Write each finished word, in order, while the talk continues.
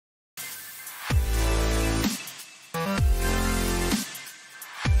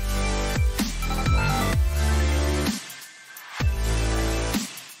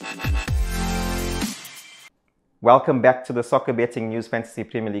Welcome back to the Soccer Betting News Fantasy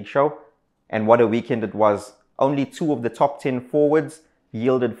Premier League show. And what a weekend it was. Only 2 of the top 10 forwards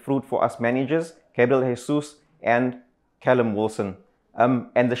yielded fruit for us managers, Gabriel Jesus and Callum Wilson.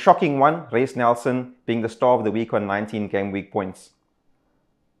 And the shocking one, Reiss Nelson, being the star of the week on 19 game week points.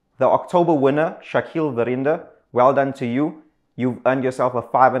 The October winner, Shakil Verinder, well done to you. You've earned yourself a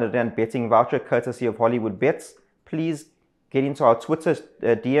 500 Rand betting voucher courtesy of Hollywoodbets. Please get into our Twitter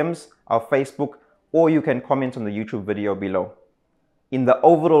DMs, our Facebook, or you can comment on the YouTube video below. In the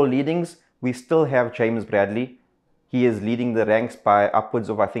overall leadings, we still have James Bradley. He is leading the ranks by upwards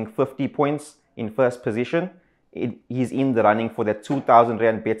of, I think, 50 points in first position. He's in the running for that 2,000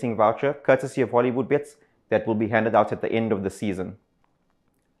 Rand betting voucher, courtesy of Hollywoodbets, that will be handed out at the end of the season.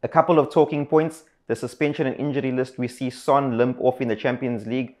 A couple of talking points. The suspension and injury list, we see Son limp off in the Champions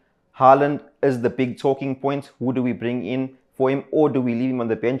League. Haaland is the big talking point. Who do we bring in for him, or do we leave him on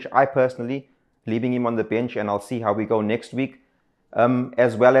the bench? I personally leaving him on the bench, and I'll see how we go next week.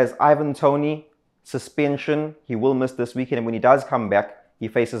 As well as Ivan Toney, suspension. He will miss this weekend, and when he does come back, he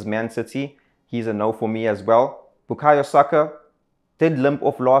faces Man City. He's a no for me as well. Bukayo Saka did limp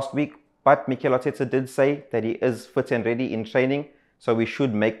off last week, but Mikel Arteta did say that he is fit and ready in training, so we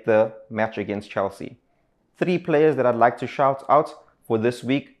should make the match against Chelsea. 3 players that I'd like to shout out for this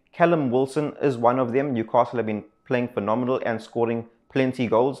week. Callum Wilson is one of them. Newcastle have been playing phenomenal and scoring plenty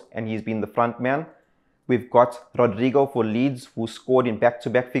goals, and he's been the front man. We've got Rodrigo for Leeds, who scored in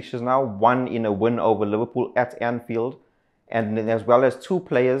back-to-back fixtures now, one in a win over Liverpool at Anfield. And then as well as 2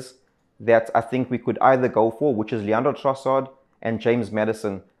 players that I think we could either go for, which is Leandro Trossard and James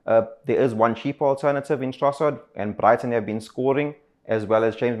Maddison. There is one cheaper alternative in Trossard, and Brighton have been scoring, as well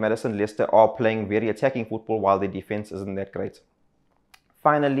as James Maddison. Leicester are playing very attacking football while their defense isn't that great.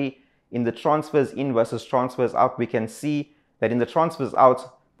 Finally, in the transfers in versus transfers out, we can see that in the transfers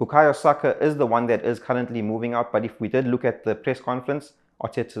out, Bukayo Saka is the one that is currently moving out. But if we did look at the press conference,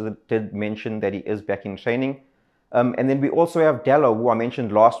 Arteta did mention that he is back in training. And then we also have Dalot, who I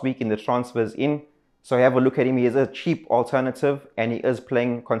mentioned last week in the transfers in. So have a look at him. He is a cheap alternative, and he is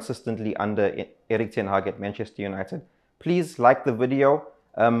playing consistently under Erik ten Hag at Manchester United. Please like the video,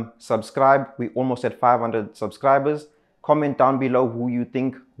 subscribe. We're almost at 500 subscribers. Comment down below who you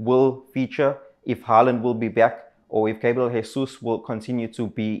think will feature, if Haaland will be back, or if Gabriel Jesus will continue to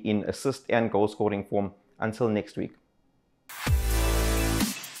be in assist and goal scoring form. Until next week.